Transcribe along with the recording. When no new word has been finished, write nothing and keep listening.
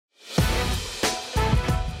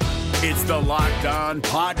It's the Locked On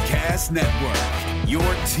Podcast Network, your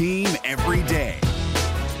team every day.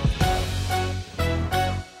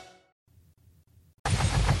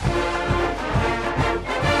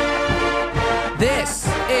 This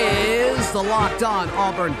is the Locked On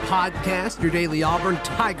Auburn Podcast, your daily Auburn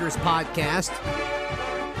Tigers podcast.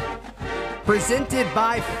 Presented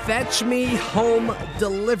by Fetch Me Home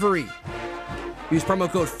Delivery. Use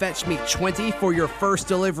promo code FETCHME20 for your first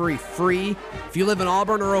delivery free. If you live in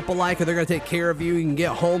Auburn or Opelika, they're going to take care of you. You can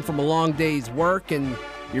get home from a long day's work and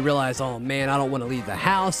you realize, oh man, I don't want to leave the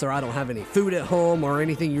house, or I don't have any food at home or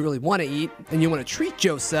anything you really want to eat, and you want to treat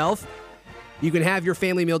yourself. You can have your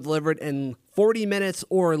family meal delivered in 40 minutes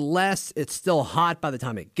or less. It's still hot by the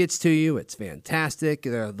time it gets to you. It's fantastic.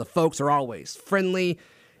 The folks are always friendly.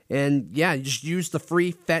 And yeah, you just use the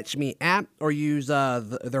free Fetch Me app or use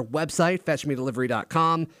their website,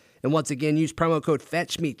 fetchmedelivery.com. And once again, use promo code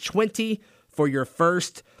FETCHME20 for your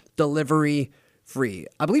first delivery free.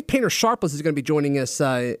 I believe Painter Sharpless is going to be joining us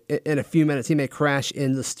in a few minutes. He may crash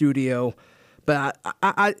in the studio. But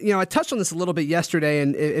I touched on this a little bit yesterday,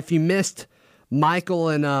 and if you missed Michael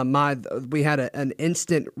and we had an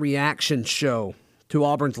instant reaction show to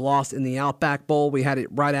Auburn's loss in the Outback Bowl. We had it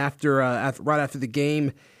right after the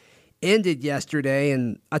game ended yesterday,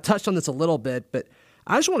 and I touched on this a little bit, but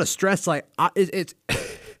I just want to stress, it's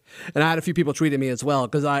and I had a few people tweet at me as well,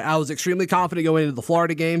 because I was extremely confident going into the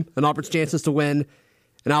Florida game and Auburn's chances to win,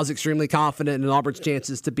 and I was extremely confident in Auburn's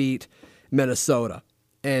chances to beat Minnesota.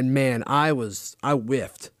 And man, I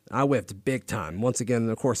whiffed big time. Once again,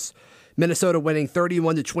 of course, Minnesota winning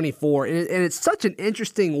 31-24, and it's such an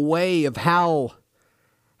interesting way of how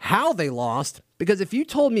they lost, because if you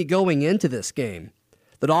told me going into this game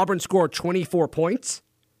that Auburn scored 24 points,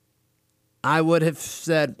 I would have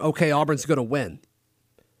said, okay, Auburn's going to win.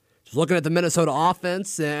 Just looking at the Minnesota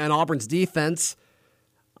offense and Auburn's defense,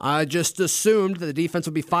 I just assumed that the defense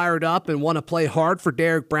would be fired up and want to play hard for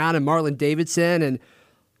Derek Brown and Marlon Davidson, and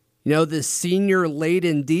this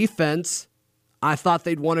senior-laden defense, I thought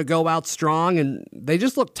they'd want to go out strong, and they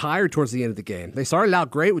just looked tired towards the end of the game. They started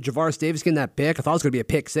out great with Javaris Davis getting that pick. I thought it was going to be a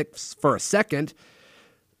pick six for a second,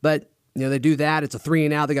 but they do that. It's a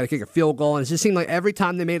 3-and-out. They got to kick a field goal, and it just seemed like every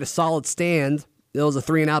time they made a solid stand, it was a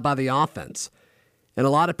 3-and-out by the offense. And a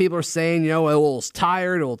lot of people are saying, it was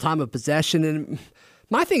tired, it was time of possession, and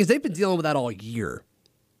my thing is they've been dealing with that all year.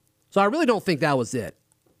 So I really don't think that was it.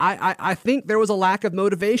 I think there was a lack of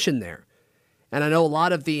motivation there. And I know a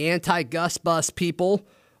lot of the anti-Gus Bus people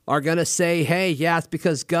are going to say, hey, yeah, it's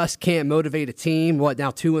because Gus can't motivate a team.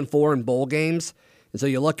 Now 2-4 in bowl games? And so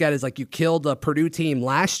you look at it as like you killed the Purdue team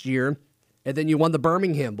last year, and then you won the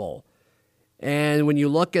Birmingham Bowl. And when you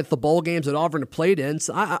look at the bowl games that Auburn have played in,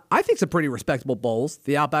 so I think some pretty respectable bowls.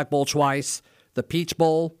 The Outback Bowl twice, the Peach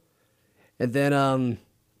Bowl, and then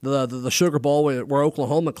the Sugar Bowl where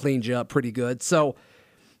Oklahoma cleaned you up pretty good. So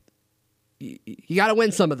you got to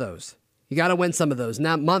win some of those.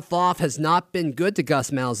 Now, month off has not been good to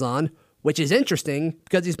Gus Malzahn, which is interesting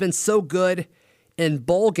because he's been so good in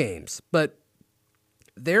bowl games. But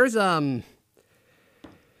there's some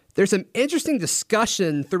interesting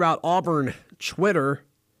discussion throughout Auburn Twitter,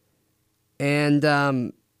 and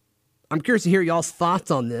I'm curious to hear y'all's thoughts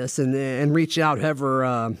on this and reach out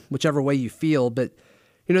whichever way you feel. But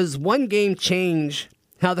does one game change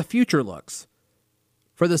how the future looks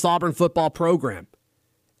for this Auburn football program?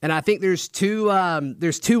 And I think there's two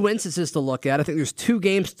instances to look at. I think there's two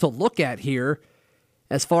games to look at here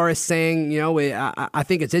as far as saying, I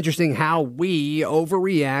think it's interesting how we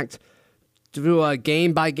overreact to a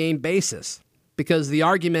game-by-game basis. Because the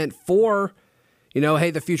argument for, hey,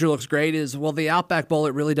 the future looks great is, well, the Outback Bowl,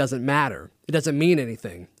 it really doesn't matter. It doesn't mean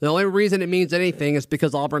anything. The only reason it means anything is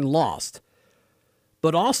because Auburn lost.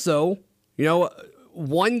 But also,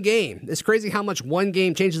 one game. It's crazy how much one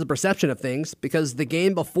game changes the perception of things, because the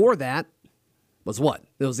game before that was what?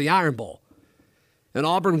 It was the Iron Bowl. And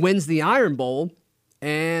Auburn wins the Iron Bowl,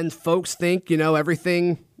 and folks think,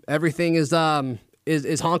 everything is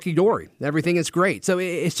honky-dory. Everything is great. So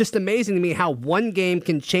it's just amazing to me how one game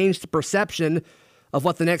can change the perception of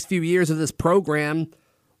what the next few years of this program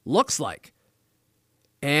looks like.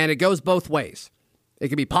 And it goes both ways. It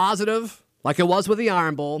can be positive, like it was with the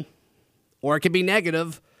Iron Bowl, or it can be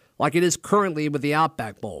negative, like it is currently with the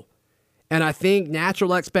Outback Bowl. And I think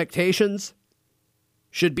natural expectations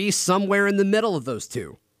should be somewhere in the middle of those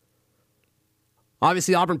two.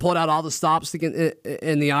 Obviously, Auburn pulled out all the stops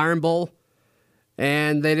in the Iron Bowl,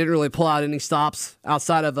 and they didn't really pull out any stops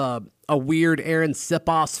outside of a weird Aaron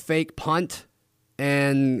Sipos fake punt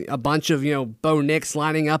and a bunch of, Bo Nix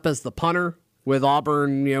lining up as the punter with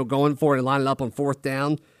Auburn, going for it and lining up on fourth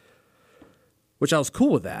down, which I was cool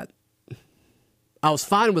with that. I was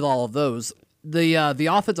fine with all of those. The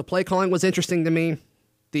offensive play calling was interesting to me.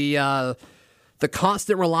 The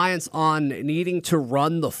constant reliance on needing to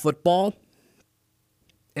run the football.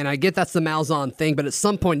 And I get that's the Malzahn thing, but at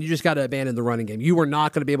some point you just got to abandon the running game. You were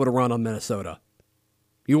not going to be able to run on Minnesota.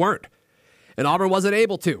 You weren't. And Auburn wasn't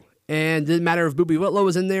able to. And it didn't matter if Boobie Whitlow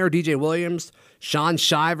was in there or DJ Williams. Sean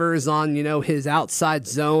Shivers on, his outside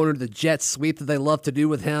zone or the jet sweep that they love to do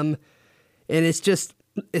with him. And it's just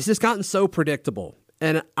gotten so predictable.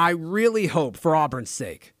 And I really hope, for Auburn's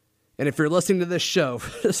sake, and if you're listening to this show,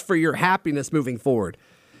 just for your happiness moving forward,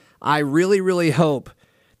 I really, really hope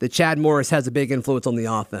that Chad Morris has a big influence on the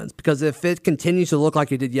offense. Because if it continues to look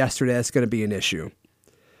like it did yesterday, it's going to be an issue.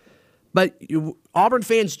 But Auburn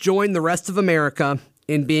fans join the rest of America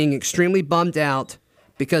in being extremely bummed out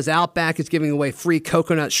because Outback is giving away free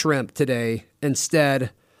coconut shrimp today instead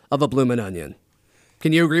of a bloomin' onion.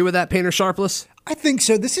 Can you agree with that, Painter Sharpless? I think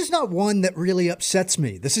so. This is not one that really upsets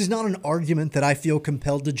me. This is not an argument that I feel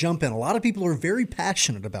compelled to jump in. A lot of people are very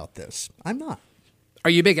passionate about this. I'm not. Are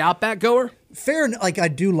you a big Outback goer? Fair, like I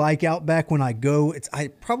do like Outback when I go. I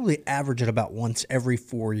probably average it about once every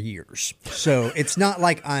 4 years. So it's not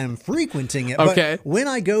like I'm frequenting it. Okay. But when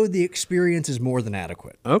I go, the experience is more than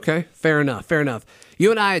adequate. Okay, fair enough. You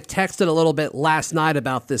and I texted a little bit last night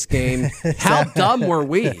about this game. How dumb were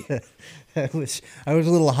we? I was a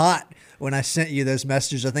little hot when I sent you those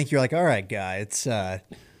messages. I think you're like, all right, guy, it's not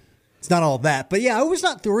all that. But yeah, I was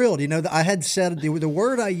not thrilled. I had said the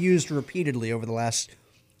word I used repeatedly over the last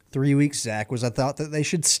 3 weeks, Zach, was I thought that they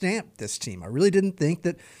should stamp this team. I really didn't think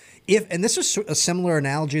that and this is a similar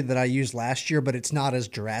analogy that I used last year, but it's not as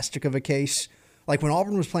drastic of a case. Like when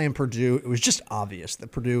Auburn was playing Purdue, it was just obvious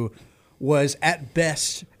that Purdue was at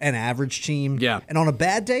best an average team. Yeah. And on a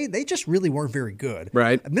bad day, they just really weren't very good.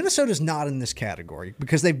 Right. Minnesota's not in this category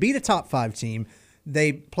because they beat a top 5 team.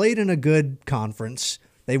 They played in a good conference.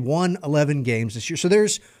 They won 11 games this year. So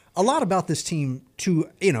there's a lot about this team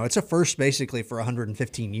it's a first basically for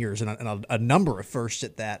 115 years and a number of firsts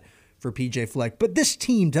at that for PJ Fleck. But this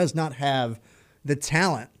team does not have the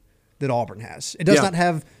talent that Auburn has. It does not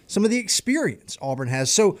have some of the experience Auburn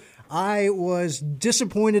has. So I was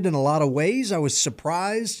disappointed in a lot of ways. I was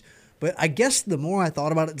surprised. But I guess the more I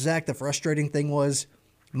thought about it, Zach, the frustrating thing was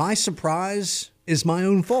my surprise is my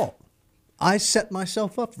own fault. I set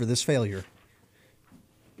myself up for this failure.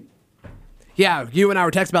 Yeah, you and I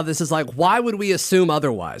were texting about this. It's like, why would we assume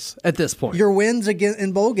otherwise at this point? Your wins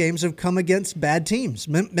in bowl games have come against bad teams.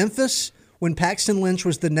 Memphis, when Paxton Lynch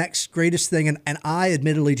was the next greatest thing, and I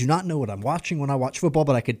admittedly do not know what I'm watching when I watch football,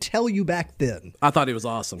 but I could tell you back then. I thought he was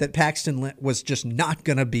awesome. That Paxton Lynch was just not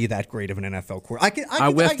going to be that great of an NFL quarterback.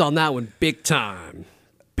 I whiffed on that one big time.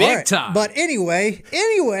 Big time. But anyway,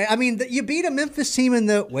 I mean, you beat a Memphis team in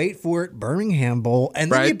the, wait for it, Birmingham Bowl,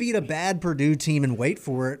 and then you beat a bad Purdue team and wait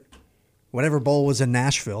for it, whatever bowl was in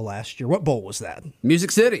Nashville last year. What bowl was that?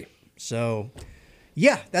 Music City. So,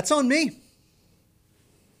 yeah, that's on me.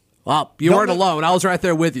 Well, you weren't alone. I was right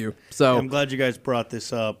there with you. So I'm glad you guys brought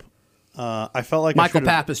this up. I felt like Michael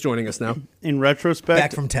Papp is joining us now. In retrospect,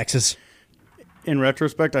 back from Texas. In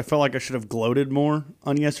retrospect, I felt like I should have gloated more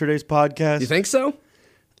on yesterday's podcast. You think so?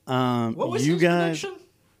 What was you guys? Prediction?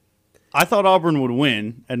 I thought Auburn would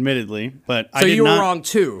win, admittedly, but so you were wrong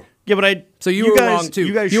too. Yeah, but you were wrong too.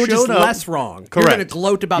 You guys were just up. less wrong. Correct. You're going to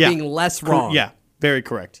gloat about being less wrong. Yeah, very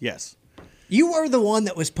correct. Yes. You were the one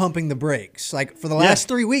that was pumping the brakes. Like, for the last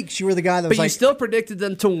 3 weeks, you were the guy that was But you still predicted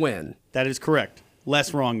them to win. That is correct.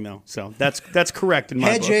 Less wrong, though. So that's correct in my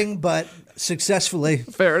book. Hedging, but successfully.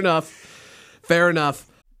 Fair enough.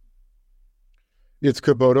 It's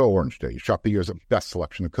Kubota Orange Day. Shop the year's best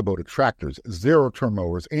selection of Kubota tractors, zero-turn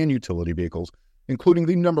mowers, and utility vehicles, including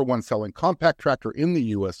the #1 selling compact tractor in the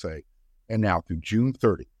USA. And now through June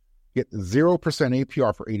 30, get 0%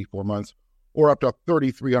 APR for 84 months, or up to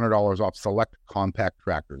 $3,300 off select compact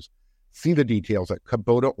tractors. See the details at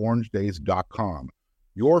KubotaOrangeDays.com.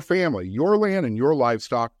 Your family, your land, and your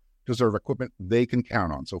livestock deserve equipment they can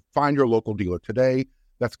count on. So find your local dealer today.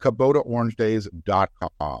 That's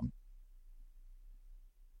KubotaOrangeDays.com.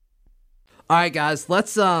 All right, guys,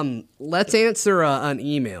 let's answer an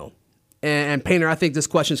email. And Painter, I think this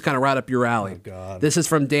question is kind of right up your alley. Oh, God. This is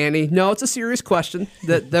from Danny. No, it's a serious question.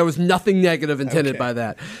 There was nothing negative intended by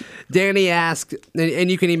that. Danny asked,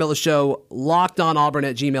 and you can email the show,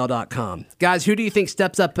 lockedonauburn@gmail.com. Guys, who do you think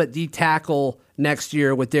steps up at D tackle next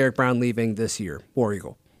year with Derek Brown leaving this year? War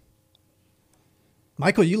Eagle.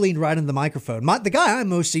 Michael, you leaned right into the microphone. The guy I'm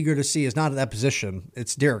most eager to see is not at that position.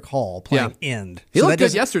 It's Derek Hall playing end. He looked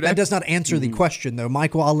good yesterday. That does not answer the question, though.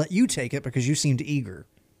 Michael, I'll let you take it because you seemed eager.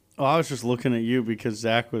 Oh, I was just looking at you because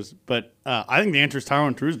Zach was, but I think the answer is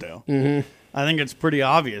Tyrone Truesdale. Mm-hmm. I think it's pretty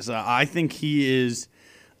obvious. I think he is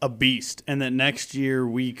a beast, and that next year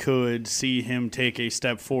we could see him take a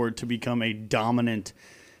step forward to become a dominant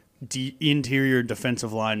interior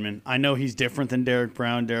defensive lineman. I know he's different than Derek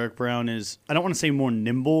Brown. Derek Brown is, I don't want to say more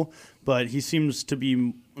nimble, but he seems to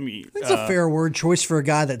be, it's a fair word choice for a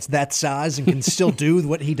guy that's that size and can still do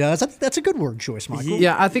what he does. That's a good word choice, Michael.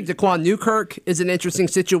 Yeah, I think Daquan Newkirk is an interesting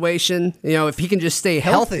situation. If he can just stay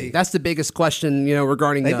healthy, that's the biggest question,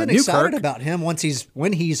 regarding They've been Newkirk. excited about him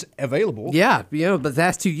when he's available. Yeah, but the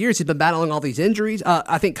last 2 years he's been battling all these injuries.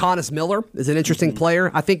 I think Connis Miller is an interesting player.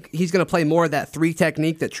 I think he's going to play more of that 3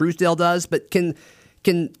 technique that Truesdale does, but can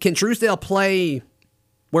Truesdale play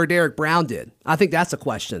where Derek Brown did? I think that's a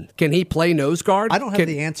question. Can he play nose guard? I don't have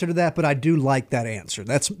the answer to that, but I do like that answer.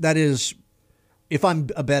 That is, if I'm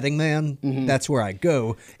a betting man, that's where I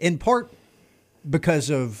go. In part because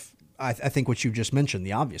of, I think what you just mentioned,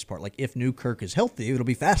 the obvious part. Like, if Newkirk is healthy, it'll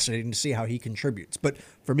be fascinating to see how he contributes. But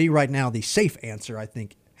for me right now, the safe answer, I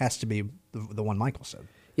think, has to be the one Michael said.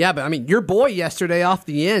 Yeah, but your boy yesterday off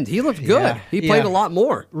the end, he looked good. Yeah, he played a lot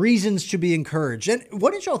more. Reasons to be encouraged. And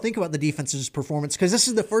what did y'all think about the defense's performance? Because this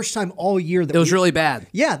is the first time all year that it was really bad.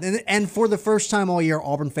 Yeah, and for the first time all year,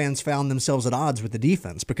 Auburn fans found themselves at odds with the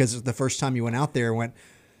defense because it's the first time you went out there and went,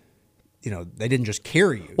 they didn't just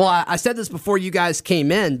carry you. Well, I said this before you guys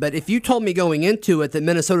came in, but if you told me going into it that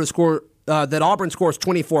that Auburn scores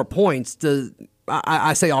 24 points,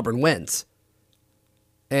 I say Auburn wins,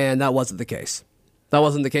 and that wasn't the case. That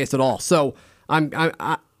wasn't the case at all. So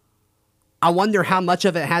I wonder how much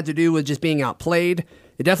of it had to do with just being outplayed.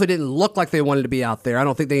 It definitely didn't look like they wanted to be out there. I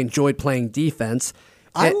don't think they enjoyed playing defense.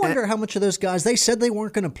 I wonder how much of those guys, they said they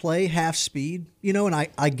weren't going to play half speed, and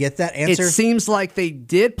I get that answer. It seems like they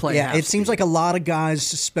did play half speed. Yeah, it seems like a lot of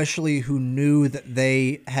guys, especially who knew that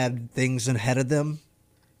they had things ahead of them,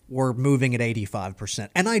 were moving at 85%.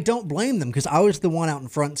 And I don't blame them because I was the one out in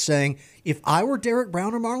front saying, if I were Derek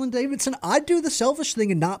Brown or Marlon Davidson, I'd do the selfish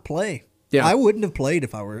thing and not play. Yeah. I wouldn't have played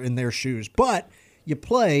if I were in their shoes. But you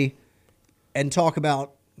play and talk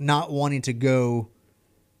about not wanting to go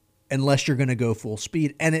unless you're going to go full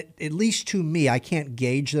speed. And at least to me, I can't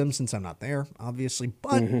gauge them since I'm not there, obviously.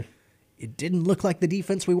 But it didn't look like the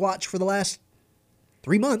defense we watched for the last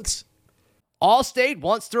 3 months. Allstate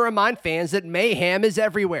wants to remind fans that mayhem is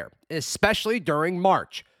everywhere, especially during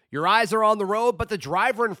March. Your eyes are on the road, but the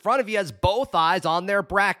driver in front of you has both eyes on their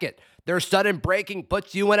bracket. Their sudden braking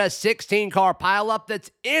puts you in a 16-car pileup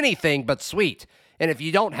that's anything but sweet. And if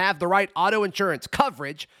you don't have the right auto insurance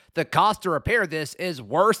coverage, the cost to repair this is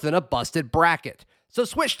worse than a busted bracket. So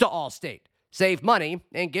switch to Allstate, save money,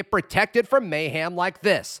 and get protected from mayhem like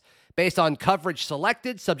this. Based on coverage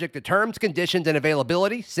selected, subject to terms, conditions, and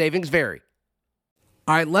availability, savings vary.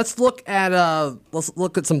 All right, let's look at some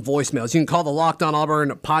voicemails. You can call the Locked On Auburn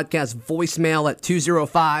podcast voicemail at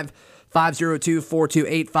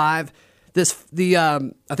 205-502-4285. I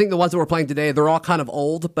think the ones that we're playing today, they're all kind of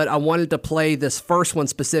old, but I wanted to play this first one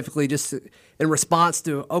specifically just in response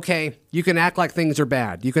to, okay, you can act like things are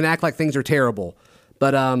bad. You can act like things are terrible.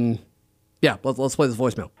 But, yeah, let's play this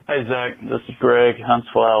voicemail. Hey, Zach, this is Greg,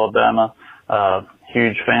 Huntsville, Alabama.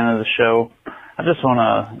 Huge fan of the show. I just want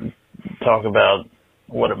to talk about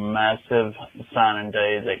what a massive signing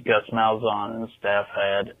day that Gus Malzahn and the staff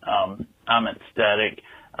had. I'm ecstatic.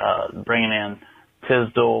 Bringing in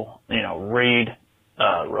Tisdale, Reed,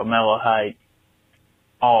 Romello Height,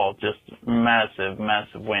 all just massive,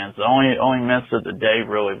 massive wins. The only miss of the day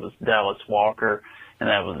really was Dallas Walker, and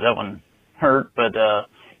that one hurt. But I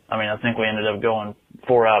think we ended up going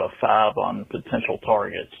 4 out of 5 on potential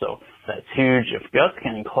targets, so that's huge. If Gus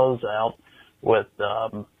can close out with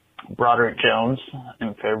Broderick Jones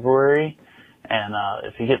in February, and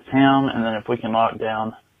if he gets him, and then if we can lock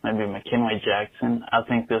down maybe McKinley Jackson, I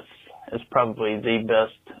think this is probably the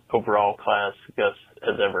best overall class Gus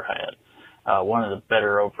has ever had. One of the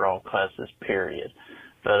better overall classes, period.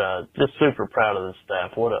 But just super proud of the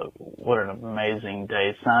staff. What an amazing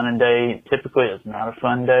day. Signing day typically is not a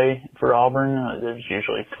fun day for Auburn. There's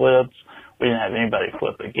usually flips. We didn't have anybody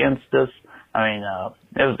flip against us.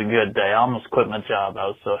 It was a good day. I almost quit my job. I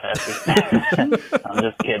was so happy. I'm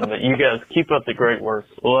just kidding. But you guys keep up the great work.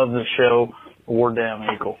 Love the show. War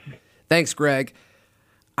down, Eagle. Thanks, Greg.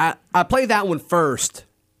 I played that one first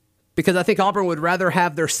because I think Auburn would rather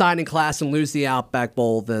have their signing class and lose the Outback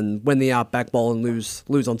Bowl than win the Outback Bowl and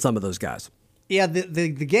lose on some of those guys. Yeah, the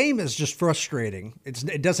game is just frustrating.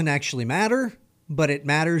 It doesn't actually matter, but it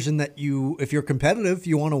matters in that if you're competitive,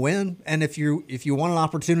 you want to win, and if you want an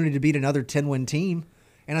opportunity to beat another 10-win team,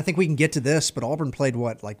 and I think we can get to this, but Auburn played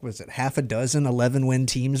was it half a dozen 11-win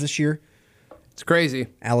teams this year? It's crazy.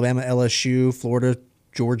 Alabama, LSU, Florida,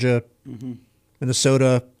 Georgia,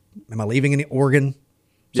 Minnesota. Am I leaving any Oregon?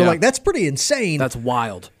 So, Yeah. that's pretty insane. That's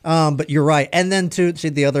wild. But you're right. And then to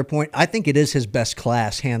the other point, I think it is his best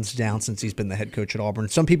class, hands down, since he's been the head coach at Auburn.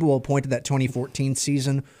 Some people will point to that 2014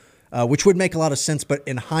 season, which would make a lot of sense. But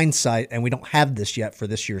in hindsight, and we don't have this yet for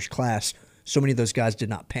this year's class, so many of those guys did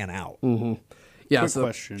not pan out. Yeah. Quick So,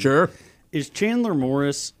 question. Sure. Is Chandler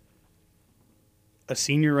Morris a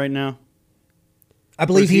senior right now? I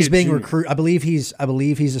believe Or is he he's a being junior? recruited. I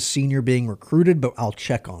believe he's a senior being recruited, but I'll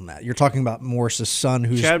check on that. You're talking about Morris's son,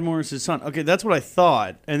 who's Chad Morris's son. Okay, that's what I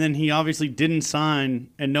thought. And then he obviously didn't sign,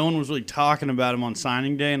 and no one was really talking about him on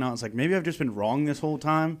signing day. And I was like, maybe I've just been wrong this whole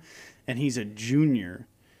time. And he's a junior,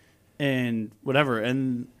 and whatever.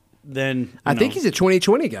 And then I think he's a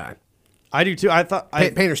 2020 guy. I do too. I thought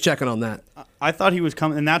Painter's checking on that. I thought he was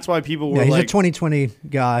coming, and that's why people were yeah, he's like, a 2020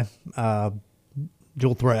 guy,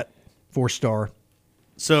 dual threat, 4-star.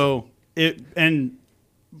 So and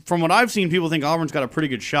from what I've seen, people think Auburn's got a pretty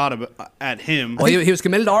good shot at him. Well, he was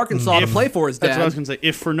committed to Arkansas to play for his dad. That's what I was going to say.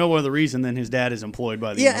 If for no other reason than his dad is employed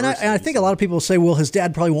by the Yeah, and university. I think a lot of people say, well, his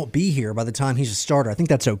dad probably won't be here by the time he's a starter. I think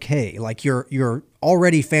that's okay. Like you're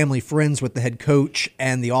already family friends with the head coach,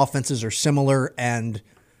 and the offenses are similar, and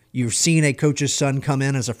you've seen a coach's son come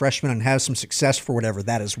in as a freshman and have some success for whatever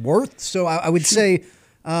that is worth. So I would say,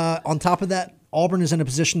 on top of that, Auburn is in a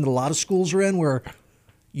position that a lot of schools are in where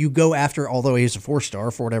you go after, although he's a 4-star,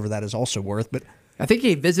 for whatever that is also worth. But I think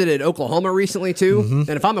he visited Oklahoma recently, too. And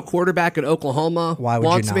if I'm a quarterback at Oklahoma Why would you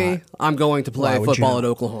wants me, not? I'm going to play Why would you football not? at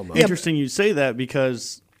Oklahoma. Interesting you say that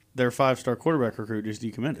because their 5-star quarterback recruit just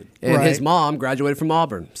decommitted. And Right. his mom graduated from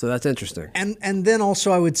Auburn, so that's interesting. And then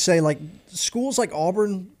also I would say, like, schools like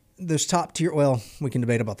Auburn, those top tier, well, we can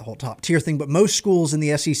debate about the whole top tier thing, but most schools in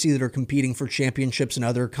the SEC that are competing for championships and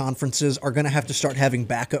other conferences are going to have to start having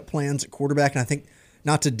backup plans at quarterback. And I think,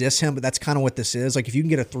 not to diss him, but that's kind of what this is. Like, if you can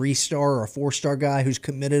get a 3-star or a 4-star guy who's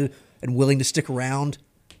committed and willing to stick around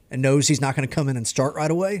and knows he's not going to come in and start right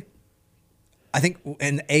away, I think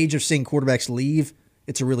in the age of seeing quarterbacks leave,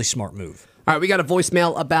 it's a really smart move. All right, we got a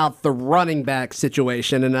voicemail about the running back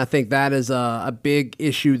situation, and I think that is a big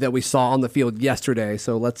issue that we saw on the field yesterday.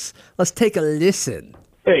 So let's take a listen.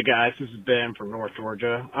 Hey guys, this is Ben from North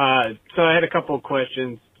Georgia. So I had a couple of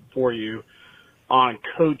questions for you on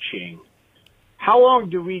coaching. How long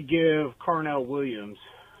do we give Carnell Williams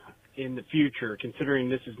in the future, considering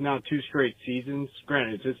this is now 2 straight seasons?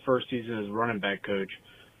 Granted, it's his first season as running back coach,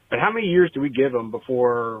 but how many years do we give him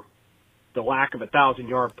before the lack of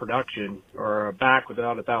 1,000-yard production or a back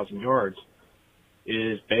without 1,000 yards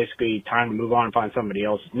is basically time to move on and find somebody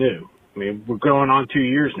else new? I mean, we're going on 2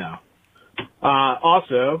 years now.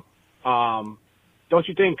 Also, don't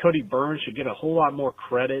you think Cody Burns should get a whole lot more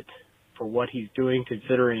credit for what he's doing,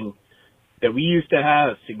 considering that we used to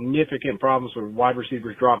have significant problems with wide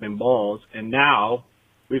receivers dropping balls, and now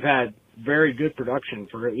we've had very good production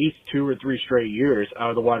for at least 2 or 3 straight years out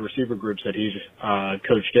of the wide receiver groups that he's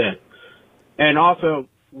coached in. And also,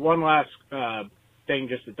 one last thing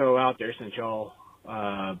just to throw out there, since y'all,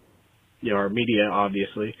 are media,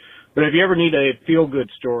 obviously. But if you ever need a feel-good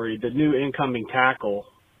story, the new incoming tackle,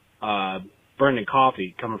 Brendan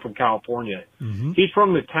Coffey, coming from California, he's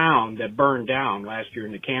from the town that burned down last year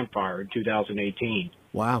in the Camp Fire in 2018.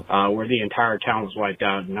 Wow. Where the entire town was wiped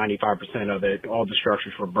out, and 95% of it, all the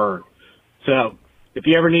structures were burned. So if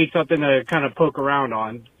you ever need something to kind of poke around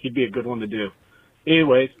on, he'd be a good one to do.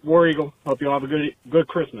 Anyways, War Eagle, hope you all have a good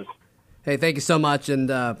Christmas. Hey, thank you so much,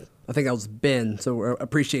 and I think that was Ben, so we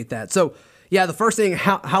appreciate that. So, yeah, the first thing,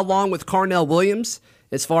 how long with Carnell Williams,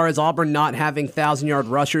 as far as Auburn not having 1,000-yard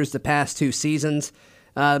rushers the past 2 seasons?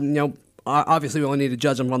 Obviously we only need to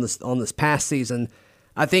judge him on this past season.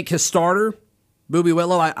 I think his starter, Boobie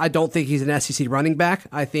Whitlow, I don't think he's an SEC running back.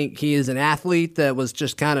 I think he is an athlete that was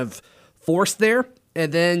just kind of forced there.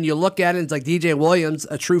 And then you look at it, it's like DJ Williams,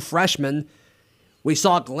 a true freshman. We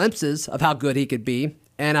saw glimpses of how good he could be.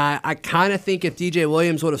 And I kind of think if DJ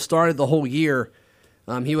Williams would have started the whole year,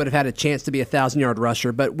 he would have had a chance to be a 1,000-yard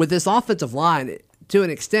rusher. But with this offensive line, to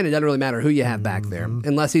an extent, it doesn't really matter who you have back there.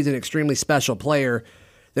 Unless he's an extremely special player,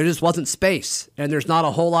 there just wasn't space. And there's not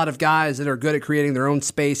a whole lot of guys that are good at creating their own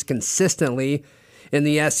space consistently in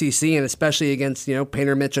the SEC, and especially against,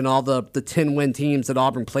 Painter Mitch and all the 10-win teams that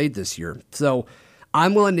Auburn played this year. So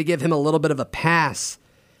I'm willing to give him a little bit of a pass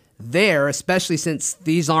there, especially since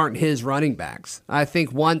these aren't his running backs. I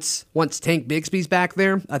think once Tank Bigsby's back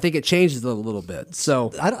there, I think it changes it a little bit.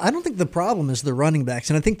 So I don't think the problem is the running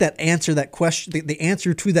backs, and I think the answer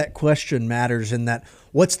to that question matters in that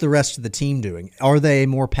what's the rest of the team doing? Are they a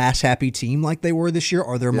more pass happy team like they were this year?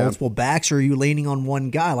 Are there multiple backs, or are you leaning on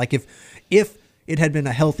one guy? Like if it had been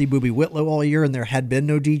a healthy Boobie Whitlow all year and there had been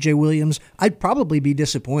no DJ Williams, I'd probably be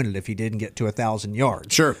disappointed if he didn't get to 1,000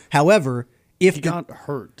 yards. Sure. However, if he got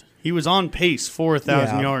hurt. He was on pace for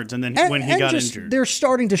 1,000 yards, and then when he got injured. They're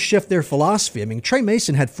starting to shift their philosophy. I mean, Trey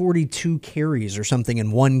Mason had 42 carries or something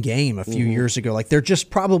in one game a few years ago. Like, they're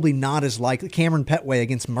just probably not as likely. Cameron Petway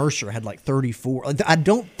against Mercer had like 34. I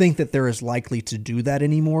don't think that they're as likely to do that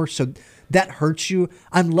anymore, so that hurts you.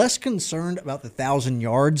 I'm less concerned about the 1,000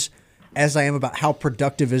 yards as I am about how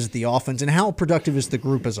productive is the offense and how productive is the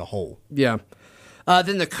group as a whole. Yeah.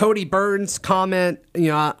 Then the Cody Burns comment,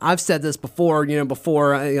 I've said this before,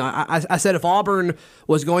 I said if Auburn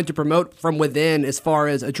was going to promote from within as far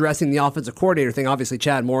as addressing the offensive coordinator thing, obviously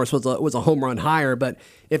Chad Morris was a home run hire, but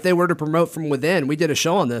if they were to promote from within, we did a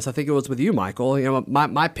show on this. I think it was with you, Michael.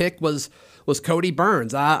 My pick was Cody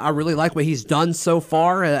Burns. I really like what he's done so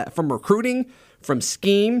far from recruiting, from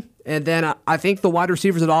scheme, and then I think the wide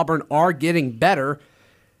receivers at Auburn are getting better.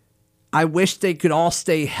 I wish they could all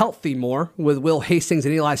stay healthy more with Will Hastings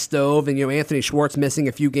and Eli Stove and Anthony Schwartz missing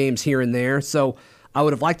a few games here and there. So I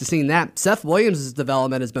would have liked to seen that. Seth Williams'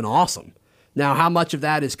 development has been awesome. Now, how much of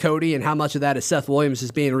that is Cody and how much of that is Seth Williams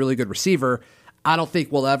as being a really good receiver, I don't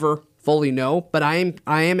think we'll ever fully know. But I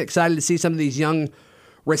am excited to see some of these young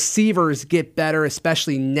receivers get better,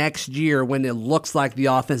 especially next year when it looks like the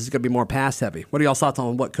offense is going to be more pass heavy. What are y'all's thoughts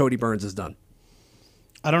on what Cody Burns has done?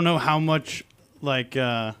 I don't know how much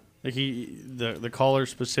the caller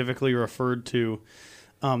specifically referred to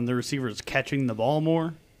the receivers catching the ball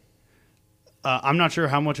more. I'm not sure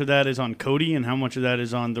how much of that is on Cody and how much of that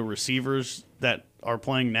is on the receivers that are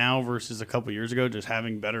playing now versus a couple years ago, just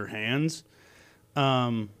having better hands.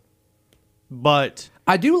 But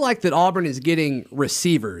I do like that Auburn is getting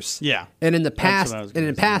receivers. Yeah, and in the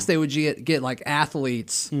past, they would get like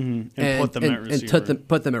athletes and put them at receiver. And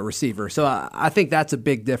put them at receiver. So I think that's a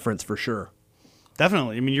big difference for sure.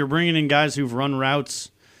 Definitely. I mean, you're bringing in guys who've run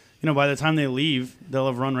routes. By the time they leave, they'll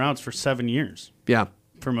have run routes for 7 years. Yeah,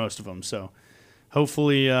 for most of them. So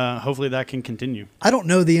hopefully that can continue. I don't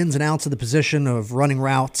know the ins and outs of the position of running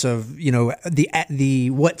routes of the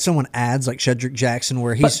what someone adds like Shedrick Jackson,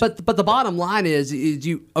 where he's. But the bottom line is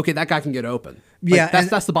that guy can get open. Yeah,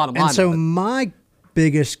 that's the bottom line. And so my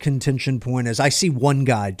biggest contention point is I see one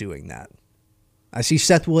guy doing that. I see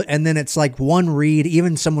Seth Will, and then it's like one read.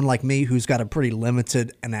 Even someone like me who's got a pretty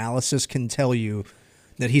limited analysis can tell you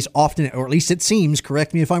that he's often, or at least it seems,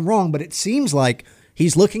 correct me if I'm wrong, but it seems like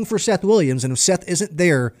he's looking for Seth Williams, and if Seth isn't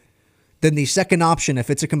there, then the second option, if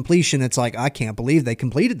it's a completion, it's like, I can't believe they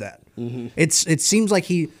completed that. Mm-hmm. It seems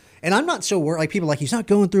like and I'm not so worried, like people he's not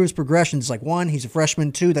going through his progressions. Like, one, he's a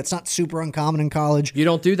freshman. Two, that's not super uncommon in college. You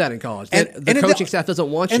don't do that in college. The coaching staff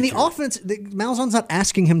doesn't want you to. And the offense, Malzahn's not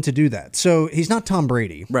asking him to do that. So he's not Tom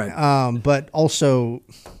Brady. Right. But also,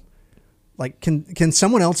 like, can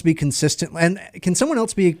someone else be consistent? And can someone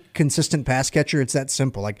else be a consistent pass catcher? It's that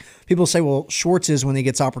simple. Like, people say, well, Schwartz is when he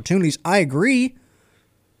gets opportunities. I agree.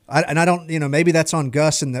 I don't, maybe that's on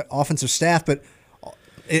Gus and the offensive staff, but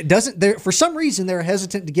it doesn't. For some reason, they're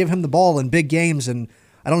hesitant to give him the ball in big games, and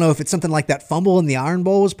I don't know if it's something like that fumble in the Iron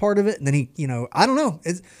Bowl was part of it. And then I don't know.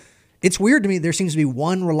 It's weird to me. There seems to be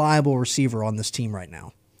one reliable receiver on this team right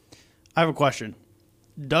now. I have a question.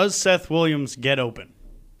 Does Seth Williams get open?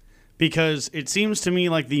 Because it seems to me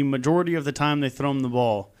like the majority of the time they throw him the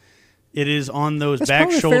ball, it is on those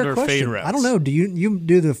back shoulder fade routes. I don't know. Do you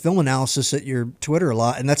do the film analysis at your Twitter a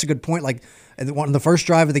lot? And that's a good point. Like on the first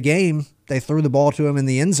drive of the game, they threw the ball to him in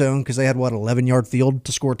the end zone because they had 11-yard field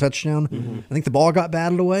to score a touchdown. Mm-hmm. I think the ball got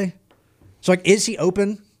batted away. So is he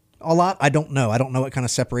open a lot? I don't know. I don't know what kind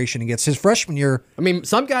of separation he gets. His freshman year. I mean,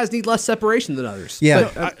 some guys need less separation than others. Yeah.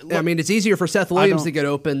 But, I mean, it's easier for Seth Williams to get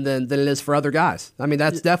open than it is for other guys. I mean,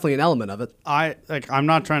 that's definitely an element of it. I'm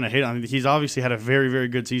not trying to hate on him. He's obviously had a very, very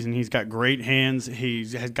good season. He's got great hands. He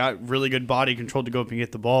has got really good body control to go up and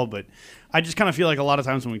get the ball. But I just kind of feel like a lot of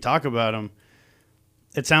times when we talk about him,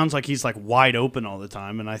 it sounds like he's wide open all the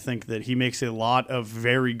time. And I think that he makes a lot of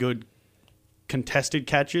very good contested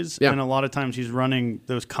catches, and a lot of times he's running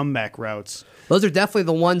those comeback routes. Those are definitely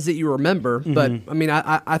the ones that you remember, but I mean,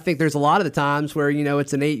 I think there's a lot of the times where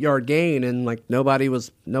it's an 8-yard gain and nobody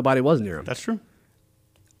was near him. That's true.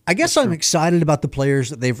 I guess I'm excited about the players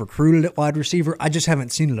that they've recruited at wide receiver. I just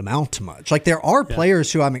haven't seen it amount to much. There are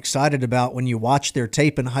players who I'm excited about when you watch their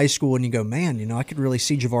tape in high school and you go, man, I could really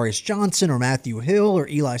see Javarius Johnson or Matthew Hill or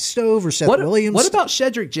Eli Stove or Seth Williams. What about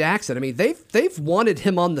Shedrick Jackson? I mean, they've wanted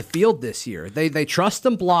him on the field this year. They trust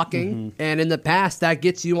him blocking, and in the past that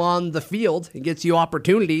gets you on the field. It gets you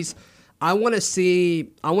opportunities.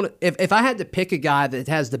 If I had to pick a guy that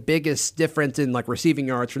has the biggest difference in receiving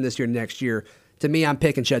yards from this year to next year, to me, I'm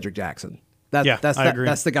picking Shedrick Jackson. I agree.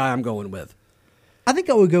 That's the guy I'm going with. I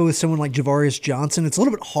think I would go with someone like Javarius Johnson. It's a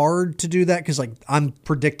little bit hard to do that because I'm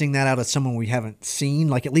predicting that out of someone we haven't seen.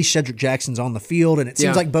 Like at least Cedric Jackson's on the field, and it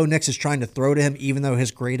seems like Bo Nix is trying to throw to him, even though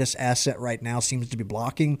his greatest asset right now seems to be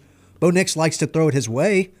blocking. Bo Nix likes to throw it his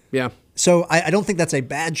way. Yeah. So I don't think that's a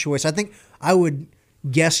bad choice. I think I would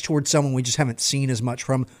guess towards someone we just haven't seen as much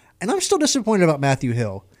from. And I'm still disappointed about Matthew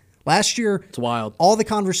Hill. Last year, it's wild. All the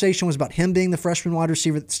conversation was about him being the freshman wide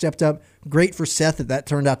receiver that stepped up. Great for Seth that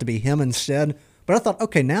turned out to be him instead. But I thought,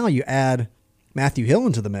 okay, now you add Matthew Hill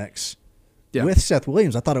into the mix with Seth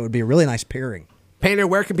Williams. I thought it would be a really nice pairing. Painter,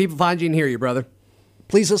 where can people find you and hear you, brother?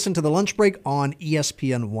 Please listen to The Lunch Break on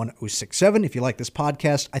ESPN 1067. If you like this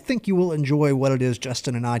podcast, I think you will enjoy what it is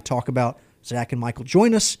Justin and I talk about. Zach and Michael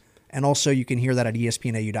join us. And also, you can hear that at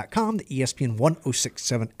ESPNAU.com, the ESPN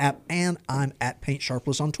 1067 app, and I'm at Paint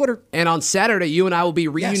Sharpless on Twitter. And on Saturday, you and I will be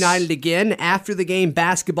reunited again after the game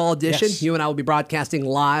basketball edition. Yes. You and I will be broadcasting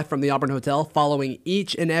live from the Auburn Hotel, following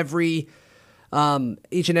each and every Auburn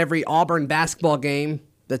basketball game.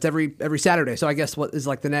 That's every Saturday. So I guess what is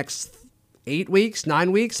like the next 8 weeks,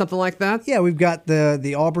 9 weeks, something like that? Yeah, we've got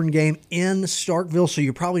the Auburn game in Starkville, so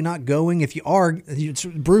you're probably not going. If you are,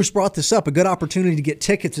 Bruce brought this up, a good opportunity to get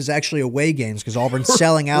tickets is actually away games because Auburn's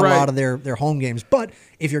selling out a lot of their home games. But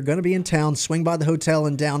if you're going to be in town, swing by the hotel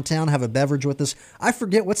in downtown, have a beverage with us. I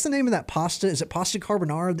forget, what's the name of that pasta? Is it pasta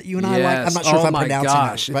carbonara that you and I like? I'm not sure if I'm pronouncing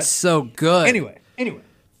gosh, it. But it's so good. Anyway.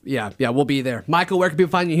 Yeah, we'll be there. Michael, where can people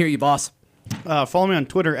find you and hear you, boss? Follow me on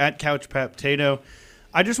Twitter at CouchPapTato.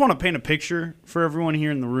 I just want to paint a picture for everyone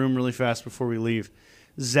here in the room really fast before we leave.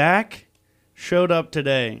 Zach showed up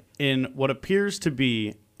today in what appears to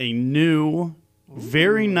be a new,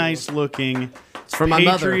 very nice-looking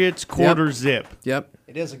Patriots quarter zip. Yep.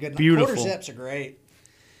 It is a good Beautiful. Quarter zips are great.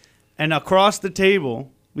 And across the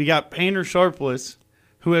table, we got Painter Sharpless,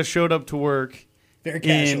 who has showed up to work Very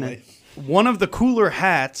casually. in one of the cooler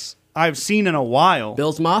hats I've seen in a while.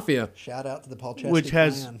 Bill's Mafia. Shout out to the Paul Chesky Which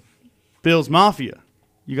has clan. Bill's Mafia.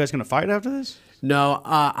 You guys going to fight after this? No,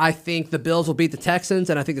 I think the Bills will beat the Texans,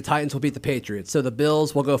 and I think the Titans will beat the Patriots. So the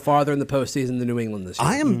Bills will go farther in the postseason than New England this year.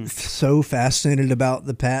 I am so fascinated about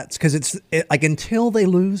the Pats because like until they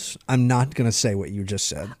lose, I'm not going to say what you just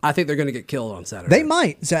said. I think they're going to get killed on Saturday. They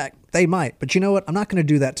might, Zach. They might. But you know what? I'm not going to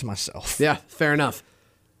do that to myself. Yeah, fair enough.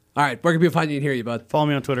 All right, where can people find you and hear you, bud? Follow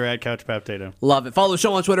me on Twitter at CouchPapTato. Love it. Follow the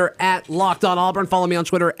show on Twitter at Locked On Auburn. Follow me on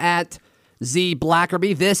Twitter at Z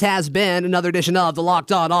Blackerby. This has been another edition of the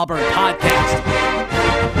Locked On Auburn podcast.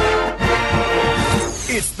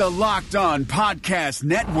 It's the Locked On Podcast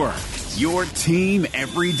Network, your team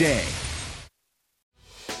every day.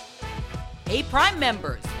 Hey, Prime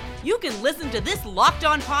members, you can listen to this Locked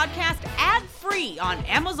On podcast ad-free on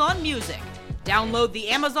Amazon Music. Download the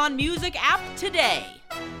Amazon Music app today.